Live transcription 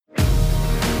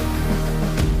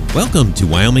Welcome to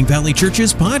Wyoming Valley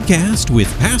Church's podcast with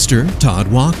Pastor Todd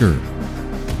Walker.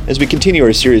 As we continue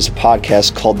our series of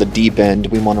podcasts called The Deep End,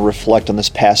 we want to reflect on this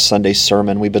past Sunday's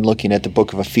sermon. We've been looking at the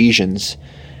book of Ephesians.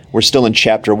 We're still in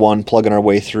chapter 1, plugging our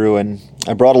way through, and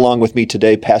I brought along with me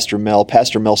today Pastor Mel.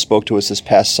 Pastor Mel spoke to us this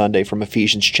past Sunday from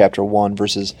Ephesians chapter 1,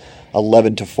 verses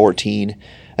 11 to 14.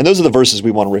 And those are the verses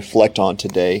we want to reflect on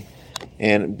today.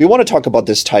 And we want to talk about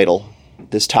this title,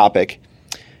 this topic,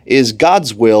 is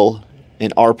God's will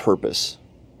and our purpose.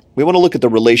 We want to look at the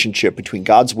relationship between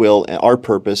God's will and our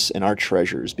purpose and our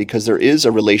treasures, because there is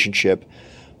a relationship.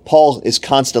 Paul is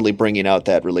constantly bringing out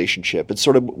that relationship. It's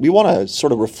we want to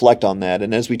sort of reflect on that.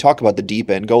 And as we talk about the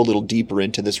deep end, go a little deeper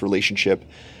into this relationship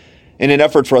in an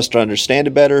effort for us to understand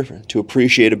it better, to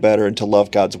appreciate it better, and to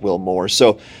love God's will more.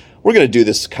 So we're going to do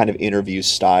this kind of interview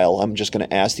style. I'm just going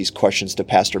to ask these questions to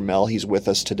Pastor Mel. He's with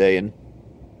us today, and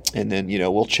then,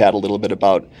 we'll chat a little bit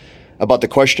about the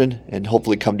question and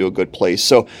hopefully come to a good place.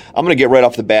 So I'm going to get right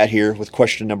off the bat here with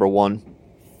question number 1.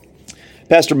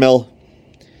 Pastor Mel,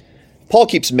 Paul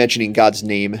keeps mentioning God's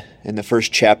name in the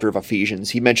first chapter of Ephesians.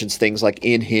 He mentions things like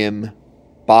in him,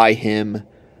 by him,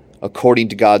 according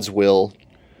to God's will.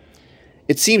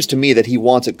 It seems to me that he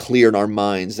wants it clear in our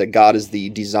minds that God is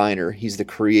the designer, he's the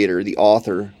creator, the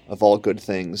author of all good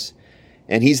things,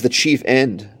 and he's the chief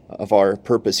end of our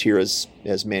purpose here as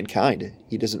mankind.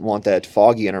 He doesn't want that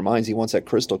foggy in our minds. He wants that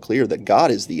crystal clear that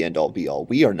God is the end-all be-all.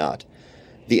 We are not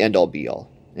the end-all be-all.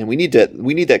 And we need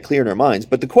that clear in our minds.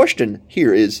 But the question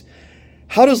here is,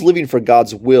 how does living for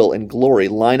God's will and glory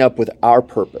line up with our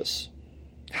purpose?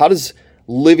 How does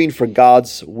living for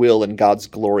God's will and God's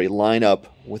glory line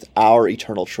up with our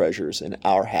eternal treasures and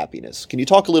our happiness? Can you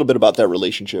talk a little bit about that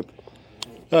relationship?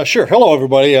 Sure. Hello,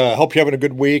 everybody. I hope you're having a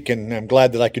good week, and I'm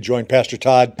glad that I could join Pastor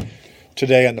Todd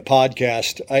today on the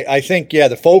podcast. I think,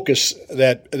 the focus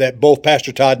that both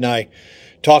Pastor Todd and I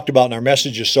talked about in our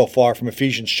messages so far from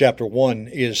Ephesians chapter 1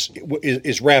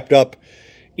 is wrapped up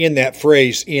in that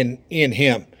phrase, in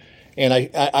him. And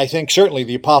I think certainly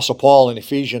the Apostle Paul in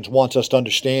Ephesians wants us to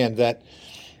understand that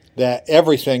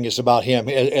everything is about him.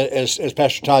 As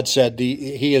Pastor Todd said,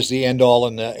 he is the end all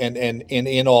and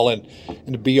in all and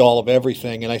the be all of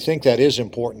everything. And I think that is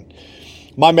important.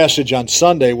 My message on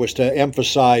Sunday was to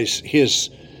emphasize his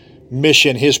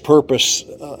mission, his purpose,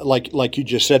 like you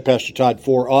just said, Pastor Todd,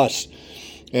 for us.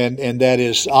 And that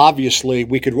is, obviously,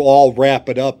 we could all wrap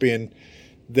it up in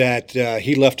that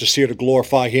he left us here to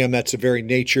glorify him. That's the very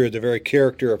nature, the very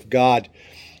character of God.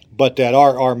 But that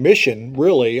our mission,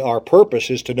 really, our purpose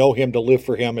is to know him, to live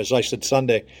for him, as I said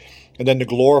Sunday, and then to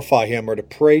glorify him or to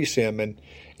praise him in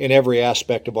every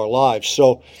aspect of our lives.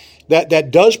 So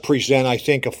that does present, I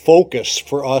think, a focus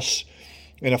for us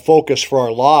and a focus for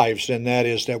our lives, and that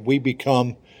is that we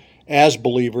become, as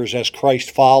believers, as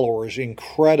Christ followers,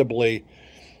 incredibly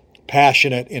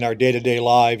passionate in our day-to-day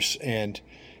lives and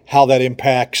how that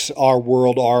impacts our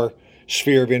world, our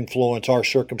sphere of influence, our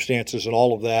circumstances, and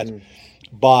all of that.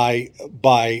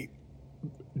 By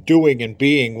doing and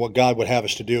being what God would have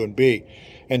us to do and be.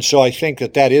 And so I think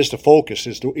that is the focus,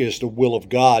 is the will of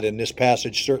God, and this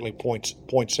passage certainly points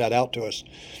that out to us,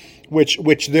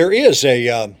 which there is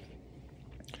an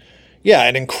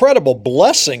incredible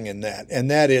blessing in that, and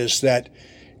that is that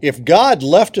if God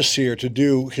left us here to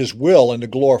do his will and to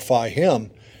glorify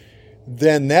him,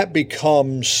 then that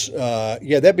becomes a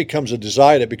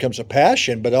desire, that becomes a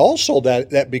passion, but also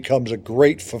that becomes a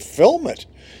great fulfillment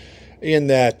in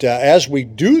that as we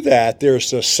do that,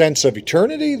 there's a sense of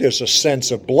eternity, there's a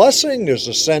sense of blessing, there's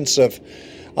a sense of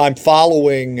I'm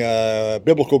following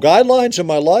biblical guidelines in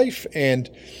my life, and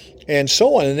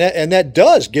so on. And that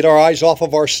does get our eyes off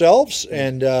of ourselves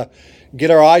and get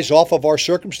our eyes off of our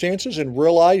circumstances and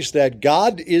realize that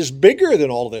God is bigger than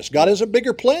all of this. God has a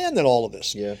bigger plan than all of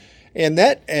this. Yeah. And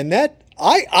that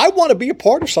I want to be a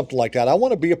part of something like that. I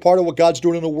want to be a part of what God's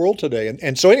doing in the world today.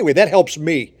 And so anyway, that helps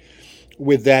me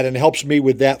with that, and helps me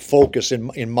with that focus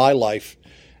in my life,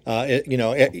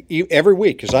 every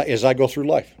week as I go through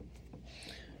life.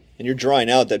 And you're drawing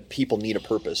out that people need a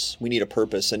purpose. We need a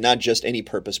purpose, and not just any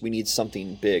purpose. We need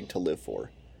something big to live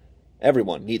for.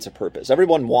 Everyone needs a purpose.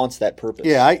 Everyone wants that purpose.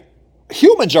 Yeah,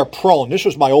 humans are prone. This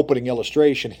was my opening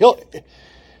illustration.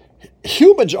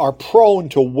 Humans are prone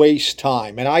to waste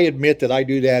time, and I admit that I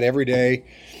do that every day,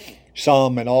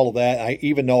 some and all of that.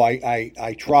 Even though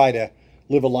I try to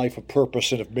live a life of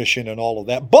purpose and of mission and all of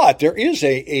that, but there is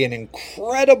an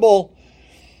incredible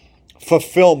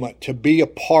fulfillment to be a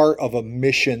part of a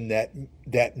mission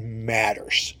that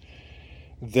matters.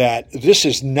 That this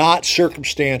is not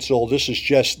circumstantial. This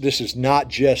is not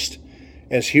just,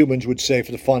 as humans would say,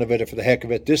 for the fun of it or for the heck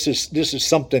of it. This is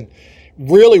something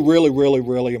really, really, really,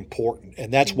 really important.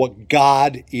 And that's what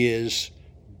God is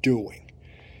doing.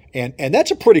 And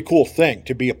that's a pretty cool thing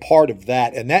to be a part of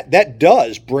that. And that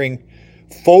does bring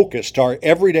focus to our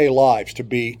everyday lives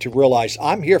to realize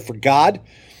I'm here for God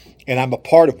and I'm a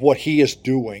part of what He is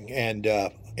doing. And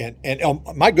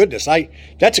my goodness,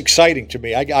 that's exciting to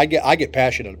me. I get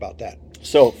passionate about that.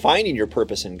 So finding your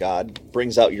purpose in God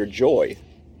brings out your joy,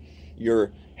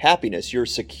 your happiness, your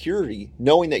security,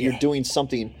 knowing that you're doing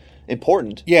something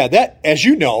important. Yeah, that, as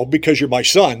you know, because you're my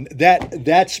son,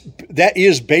 that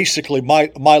is basically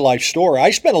my life story.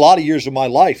 I spent a lot of years of my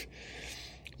life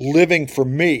living for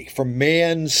me, for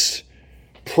man's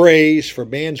praise, for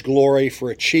man's glory,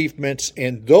 for achievements,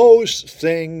 and those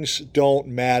things don't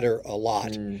matter a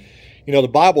lot. The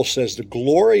Bible says the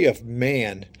glory of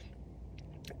man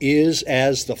is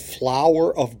as the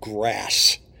flower of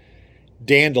grass.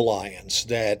 Dandelions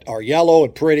that are yellow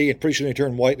and pretty, and pretty soon they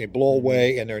turn white and they blow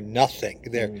away and they're nothing.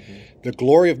 The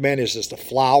glory of men is as the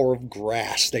flower of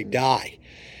grass. They die.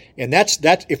 And that's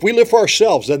if we live for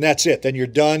ourselves, then that's it. Then you're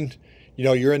done.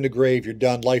 You're in the grave, you're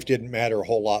done. Life didn't matter a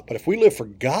whole lot. But if we live for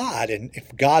God and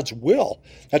if God's will,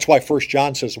 that's why 1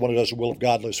 John says one who does the will of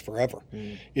God lives forever,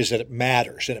 is that it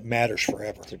matters, and it matters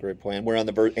forever. That's a great point. We're on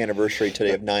the anniversary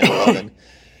today of 9/11.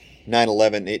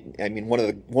 9/11.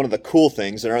 One of the cool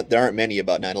things, there aren't many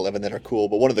about 9/11 that are cool,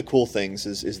 but one of the cool things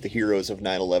is the heroes of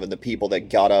 9/11, the people that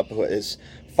got up as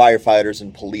firefighters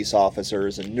and police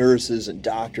officers and nurses and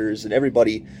doctors and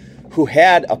everybody who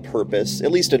had a purpose,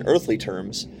 at least in earthly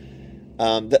terms.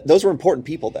 Those were important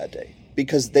people that day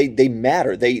because they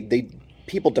matter.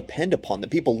 People depend upon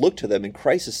them. People look to them in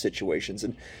crisis situations,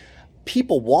 and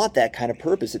people want that kind of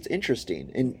purpose. It's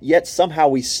interesting. And yet somehow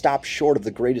we stop short of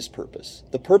the greatest purpose.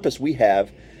 The purpose we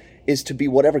have is to be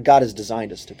whatever God has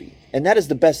designed us to be. And that is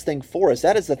the best thing for us.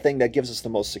 That is the thing that gives us the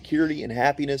most security and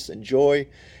happiness and joy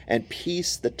and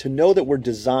peace, that to know that we're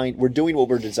doing what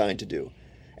we're designed to do.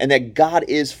 And that God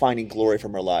is finding glory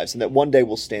from our lives, and that one day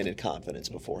we'll stand in confidence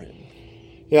before Him.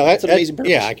 Yeah, that's an amazing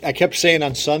purpose. Yeah, I kept saying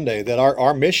on Sunday that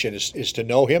our mission is to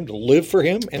know Him, to live for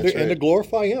Him, and to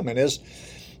glorify Him. And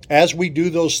as we do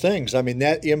those things, I mean,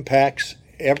 that impacts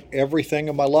everything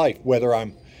in my life, whether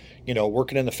I'm,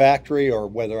 working in the factory or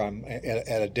whether I'm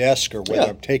at a desk or whether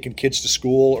I'm taking kids to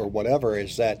school or whatever,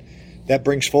 is that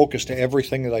brings focus to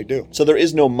everything that I do. So there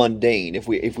is no mundane if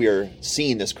we are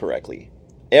seeing this correctly.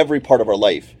 Every part of our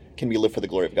life can be lived for the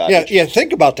glory of God. Yeah.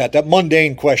 Think about that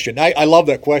mundane question. I love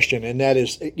that question, and that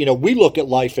is, we look at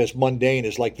life as mundane,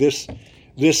 as like this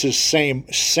is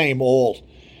same old.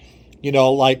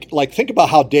 Like think about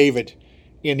how David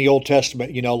in the Old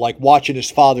Testament, like watching his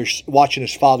father's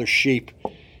sheep,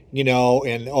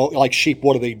 and like sheep,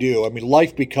 what do? I mean,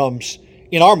 life becomes,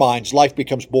 in our minds,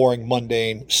 boring,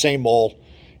 mundane, same old.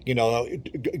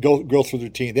 Go through the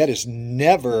routine. That is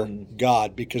never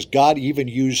God, because God even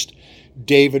used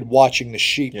David watching the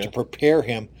sheep to prepare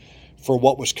him for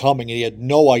what was coming. And he had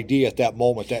no idea at that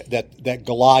moment that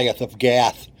Goliath of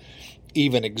Gath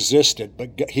even existed,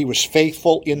 but he was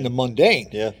faithful in the mundane,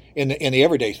 in the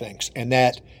everyday things, and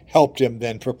that helped him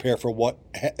then prepare for what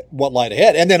lied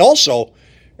ahead, and then also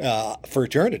for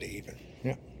eternity even.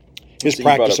 His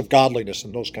practice of godliness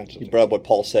and those kinds of things. You brought up what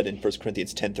Paul said in 1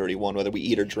 Corinthians 10:31, whether we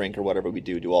eat or drink or whatever we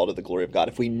do all to the glory of God.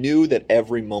 If we knew that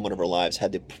every moment of our lives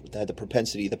had the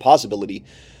propensity, the possibility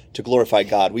to glorify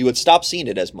God, we would stop seeing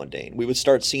it as mundane. We would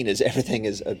start seeing it as everything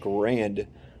is a grand,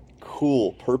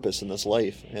 cool purpose in this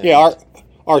life. And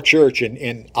our church,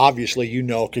 and obviously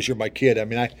because you're my kid, I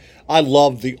mean, I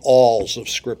love the alls of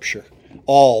Scripture.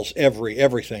 Alls,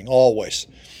 everything, always.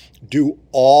 Do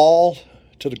all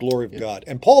to the glory of God.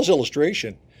 And Paul's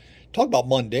illustration, talk about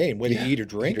mundane, whether you eat or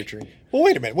drink. Well,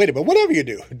 wait a minute. Whatever you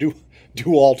do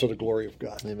all to the glory of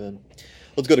God. Amen.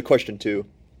 Let's go to question 2,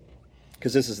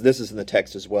 because this is in the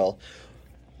text as well.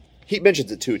 He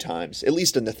mentions it 2 times, at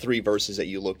least in the 3 verses that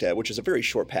you looked at, which is a very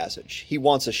short passage. He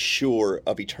wants us sure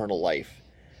of eternal life.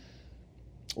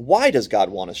 Why does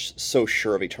God want us so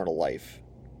sure of eternal life?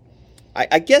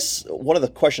 I guess one of the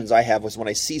questions I have was when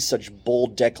I see such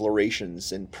bold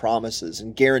declarations and promises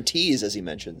and guarantees, as he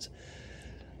mentions,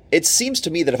 it seems to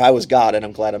me that if I was God, and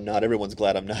I'm glad I'm not, everyone's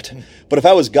glad I'm not, but if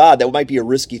I was God, that might be a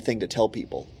risky thing to tell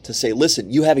people, to say, listen,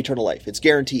 you have eternal life. It's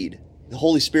guaranteed. The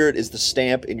Holy Spirit is the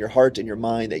stamp in your heart and your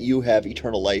mind that you have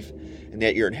eternal life and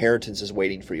that your inheritance is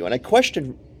waiting for you. And my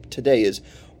question today is,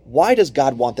 why does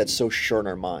God want that so sure in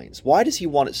our minds? Why does He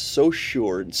want it so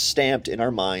sure and stamped in our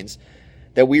minds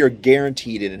that we are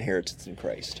guaranteed an inheritance in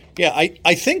Christ? Yeah,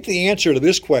 I think the answer to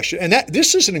this question, and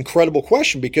this is an incredible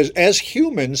question, because as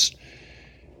humans,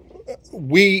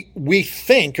 we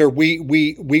think, or we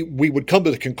would come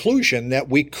to the conclusion that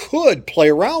we could play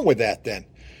around with that then,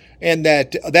 and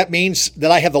that means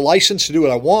that I have the license to do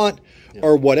what I want,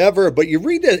 or whatever. But you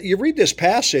read this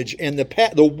passage, and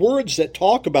the words that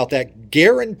talk about that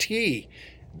guarantee,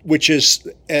 which is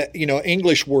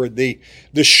English word, the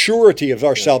surety of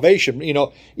our salvation.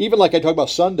 Even like I talk about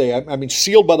Sunday, I mean,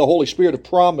 sealed by the Holy Spirit of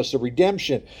promise, the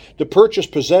redemption, the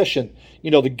purchased possession,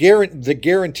 the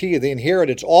guarantee of the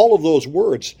inheritance, all of those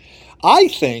words. I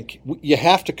think you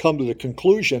have to come to the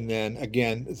conclusion then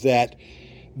again that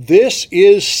this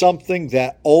is something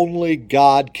that only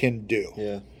God can do.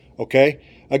 Yeah. Okay?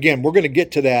 Again, we're going to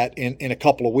get to that in a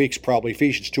couple of weeks, probably.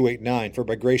 Ephesians 2:8-9. For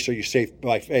by grace are you saved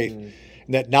by faith, and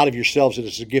that not of yourselves, it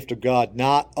is a gift of God,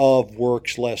 not of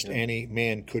works, lest any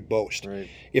man could boast. Right.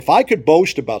 If I could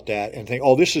boast about that and think,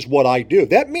 oh, this is what I do,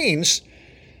 that means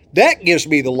that gives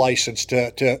me the license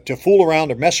to fool around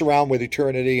or mess around with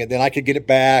eternity, and then I could get it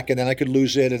back, and then I could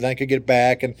lose it, and then I could get it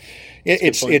back, and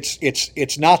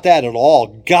it's not that at all.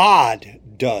 God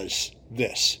does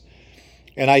this.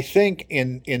 And I think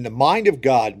in the mind of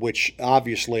God, which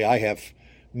obviously I have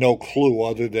no clue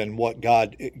other than what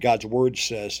God's word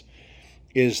says,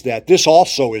 is that this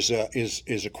also is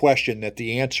a question that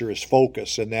the answer is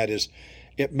focus, and that is,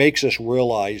 it makes us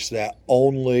realize that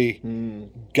only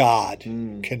God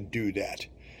can do that.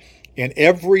 And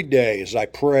every day as I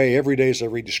pray, every day as I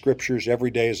read the scriptures,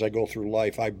 every day as I go through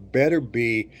life, I better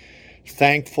be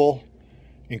thankful,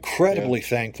 incredibly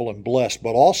thankful and blessed,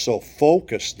 but also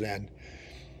focused then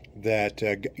that,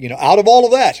 out of all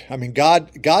of that, I mean,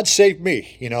 God saved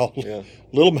me,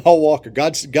 little Mel Walker,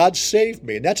 God saved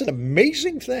me. And that's an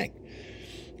amazing thing.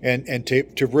 And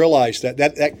to realize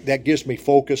that gives me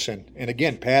focus and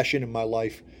again, passion in my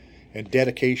life and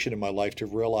dedication in my life to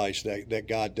realize that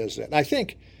God does that. And I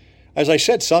think, as I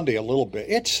said Sunday a little bit,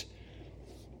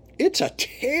 it's a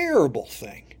terrible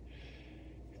thing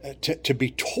to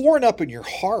be torn up in your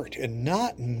heart and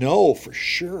not know for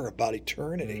sure about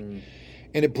eternity.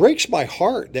 And it breaks my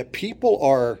heart that people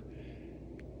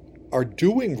are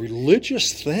doing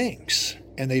religious things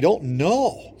and they don't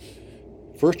know.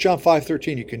 1 John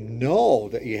 5:13, you can know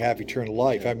that you have eternal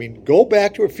life. I mean, go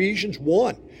back to Ephesians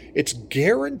 1. It's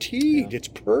guaranteed. It's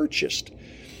purchased.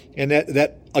 And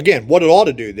that again, what it ought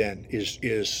to do then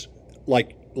is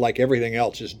like everything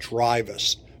else, is drive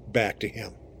us back to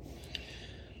Him.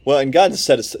 Well, and God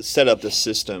set up this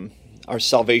system. Our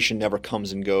salvation never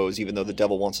comes and goes, even though the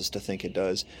devil wants us to think it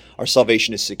does. Our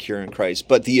salvation is secure in Christ.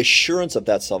 But the assurance of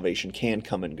that salvation can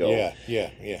come and go.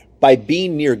 Yeah. By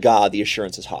being near God, the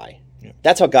assurance is high. Yeah.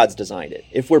 That's how God's designed it.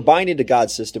 If we're buying into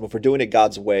God's system, if we're doing it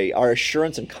God's way, our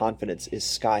assurance and confidence is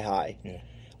sky high. Yeah.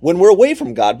 When we're away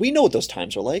from God, we know what those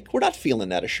times are like. We're not feeling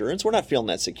that assurance. We're not feeling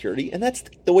that security. And that's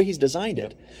the way He's designed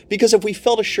it. Because if we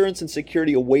felt assurance and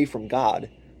security away from God,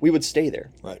 we would stay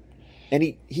there. Right. And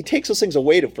he takes those things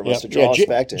away from us to draw us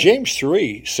back to Him. James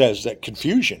 3 says that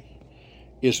confusion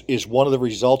is one of the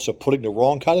results of putting the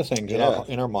wrong kind of things in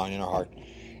our mind, in our heart.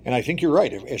 And I think you're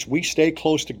right. As we stay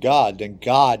close to God, then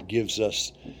God gives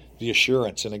us the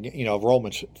assurance. And again,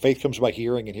 Romans, faith comes by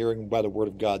hearing, and hearing by the word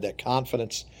of God. That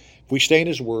confidence. If we stay in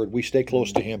His word, we stay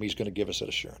close to Him, He's going to give us that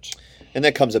assurance. And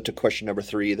that comes up to question number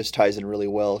 3. This ties in really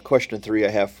well. Question 3 I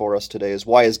have for us today is,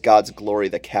 why is God's glory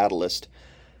the catalyst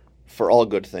for all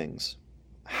good things?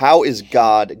 How is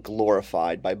God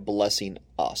glorified by blessing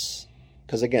us?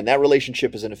 Because again, that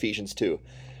relationship is in Ephesians 2.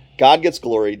 God gets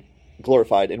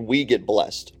glorified, and we get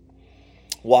blessed.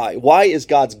 Why? Why is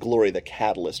God's glory the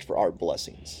catalyst for our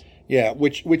blessings? Yeah,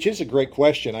 which is a great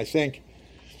question. I think,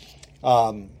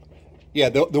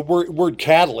 the word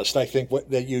catalyst, I think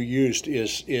that you used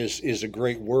is a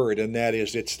great word, and that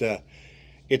is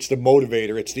it's the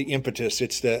motivator, it's the impetus,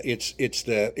 it's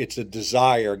the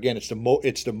desire. Again, it's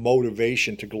the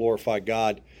motivation to glorify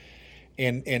God,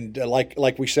 and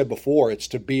like we said before, it's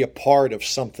to be a part of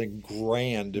something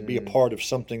grand, to be a part of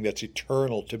something that's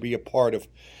eternal, to be a part of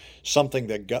something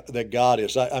that God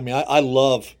is. I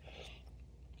love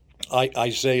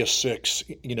Isaiah 6.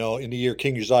 In the year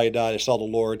King Uzziah died, I saw the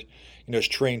Lord. His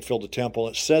train filled the temple.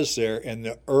 It says there, and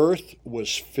the earth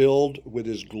was filled with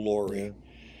His glory. Yeah.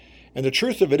 And the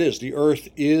truth of it is, the earth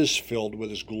is filled with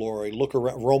His glory. Look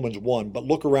around, Romans 1, but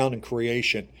look around in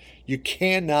creation. You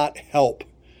cannot help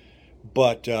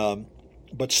but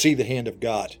see the hand of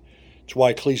God. It's why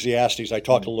Ecclesiastes, I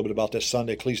talked a little bit about this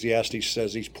Sunday, Ecclesiastes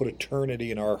says He's put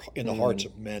eternity in the hearts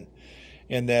of men.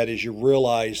 And that is, you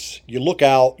realize, you look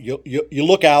out, you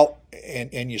look out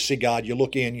and you see God. You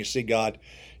look in, you see God.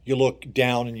 You look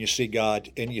down and you see God,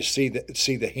 and you see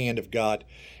the hand of God.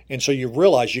 And so you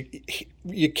realize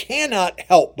you cannot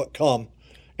help but come,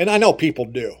 and I know people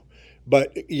do,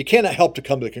 But you cannot help to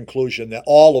come to the conclusion that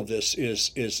all of this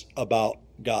is about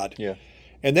God. Yeah.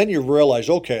 And then you realize,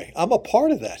 okay, I'm a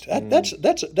part of that.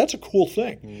 That's a cool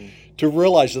thing to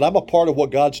realize that I'm a part of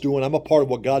what God's doing. I'm a part of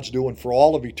what God's doing for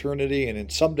all of eternity. And in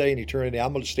someday in eternity,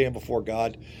 I'm going to stand before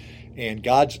God, and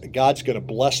God's going to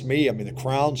bless me. I mean, the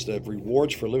crowns, the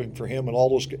rewards for living for Him, and all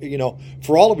those,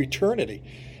 for all of eternity.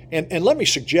 And let me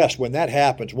suggest, when that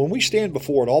happens, when we stand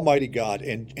before an Almighty God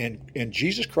and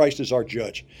Jesus Christ is our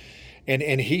judge,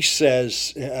 and He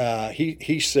says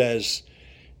He says,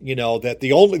 that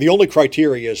the only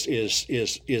criteria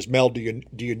is Mel, do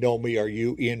you know me? Are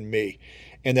you in me?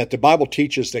 And that the Bible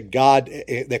teaches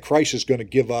that Christ is going to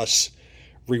give us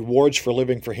rewards for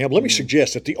living for Him. Let me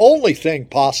suggest that the only thing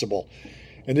possible,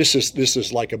 and this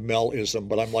is like a Mel-ism,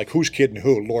 but I'm like, who's kidding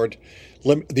who, Lord?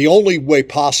 The only way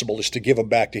possible is to give them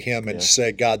back to Him and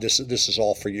say, God, this is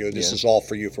all for you. This is all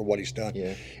for you for what He's done.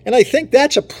 Yeah. And I think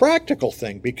that's a practical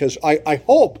thing, because I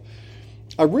hope,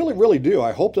 I really, really do,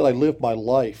 I hope that I live my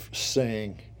life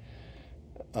saying,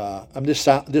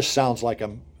 this sounds like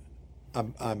I'm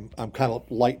kind of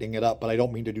lightening it up, but I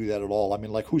don't mean to do that at all. I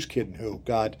mean, like, who's kidding who?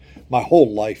 God, my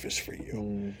whole life is for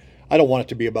you. I don't want it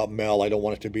to be about Mel. I don't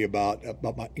want it to be about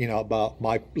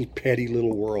my petty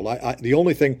little world. The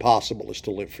only thing possible is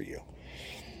to live for you.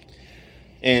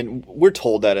 And we're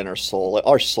told that in our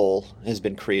soul has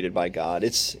been created by God.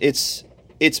 It's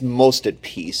most at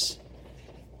peace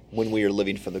when we are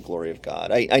living for the glory of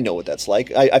God. I know what that's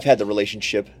like. I've had the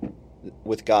relationship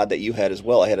with God that you had as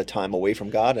well. I had a time away from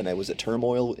God, and I was at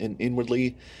turmoil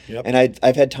inwardly. Yep. And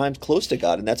I've had times close to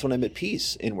God, and that's when I'm at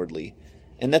peace inwardly.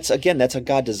 And that's how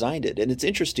God designed it. And it's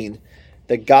interesting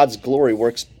that God's glory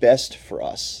works best for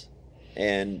us.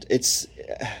 And it's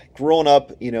growing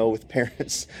up, with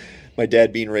parents, my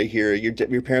dad being right here,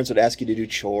 your parents would ask you to do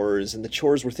chores, and the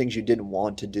chores were things you didn't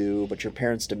want to do, but your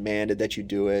parents demanded that you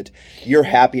do it. Your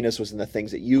happiness was in the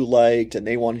things that you liked, and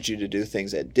they wanted you to do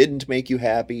things that didn't make you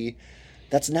happy.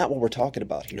 That's not what we're talking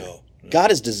about here. No.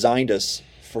 God has designed us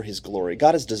for His glory.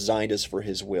 God has designed us for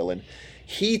His will. And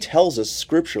He tells us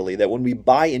scripturally that when we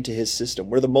buy into His system,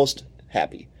 we're the most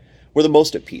happy. We're the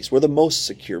most at peace. We're the most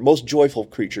secure, most joyful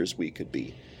creatures we could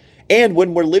be. And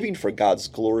when we're living for God's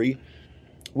glory,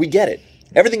 we get it.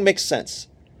 Everything makes sense.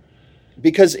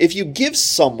 Because if you give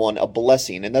someone a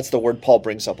blessing, and that's the word Paul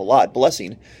brings up a lot,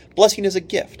 blessing is a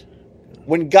gift.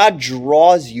 When God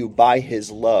draws you by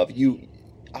His love, you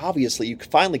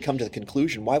finally come to the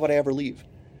conclusion, why would I ever leave?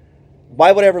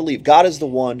 Why would I ever leave? God is the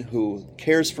one who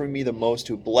cares for me the most,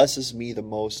 who blesses me the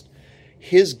most.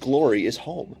 His glory is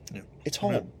home. Yeah. It's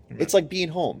home. Amen. It's like being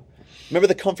home. Remember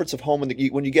the comforts of home.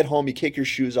 When you get home, you kick your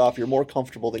shoes off. You're more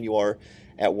comfortable than you are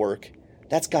at work.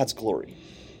 That's God's glory.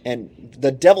 And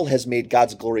the devil has made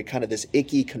God's glory kind of this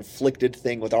icky, conflicted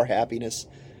thing with our happiness.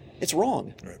 It's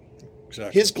wrong. Right.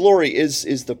 Exactly. His glory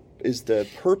is the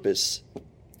purpose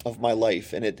of my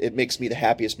life, and it makes me the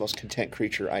happiest, most content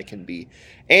creature I can be.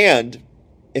 And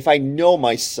if I know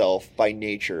myself by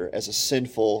nature as a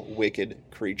sinful, wicked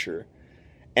creature,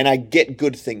 and I get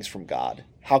good things from God,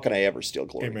 how can I ever steal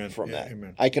glory from that?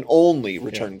 Amen. I can only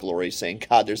return glory saying,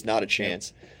 God, there's not a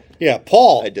chance. Yeah,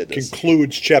 Paul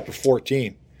concludes chapter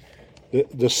 14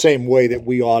 the same way that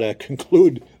we ought to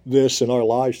conclude this in our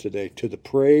lives today, to the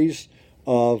praise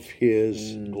of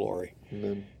His glory.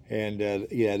 Amen. And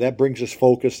that brings us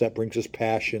focus, that brings us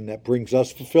passion, that brings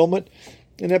us fulfillment,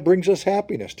 and that brings us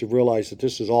happiness to realize that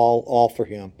this is all for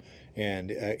Him.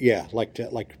 And like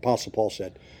Apostle Paul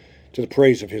said, to the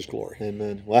praise of His glory.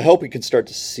 Amen. Well, I hope we can start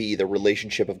to see the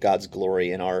relationship of God's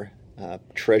glory in our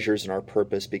treasures and our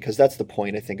purpose, because that's the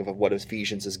point, I think, of what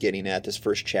Ephesians is getting at, this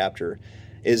first chapter,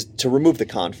 is to remove the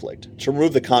conflict. To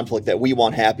remove the conflict that we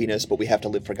want happiness, but we have to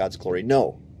live for God's glory.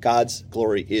 No, God's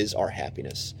glory is our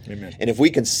happiness. Amen. And if we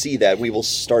can see that, we will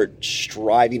start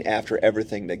striving after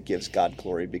everything that gives God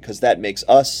glory, because that makes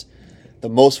us the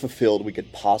most fulfilled we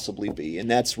could possibly be. And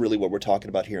that's really what we're talking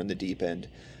about here in the deep end.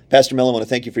 Pastor Mel, I want to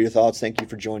thank you for your thoughts. Thank you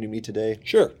for joining me today.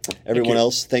 Sure. Everyone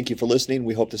else, thank you for listening.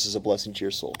 We hope this is a blessing to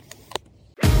your soul.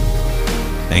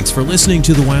 Thanks for listening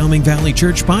to the Wyoming Valley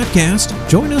Church podcast.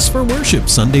 Join us for worship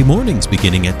Sunday mornings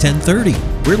beginning at 10:30.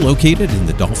 We're located in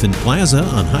the Dolphin Plaza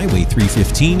on Highway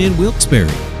 315 in Wilkes-Barre.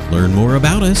 Learn more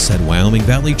about us at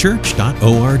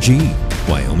wyomingvalleychurch.org.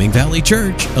 Wyoming Valley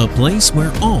Church, a place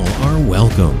where all are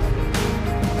welcome.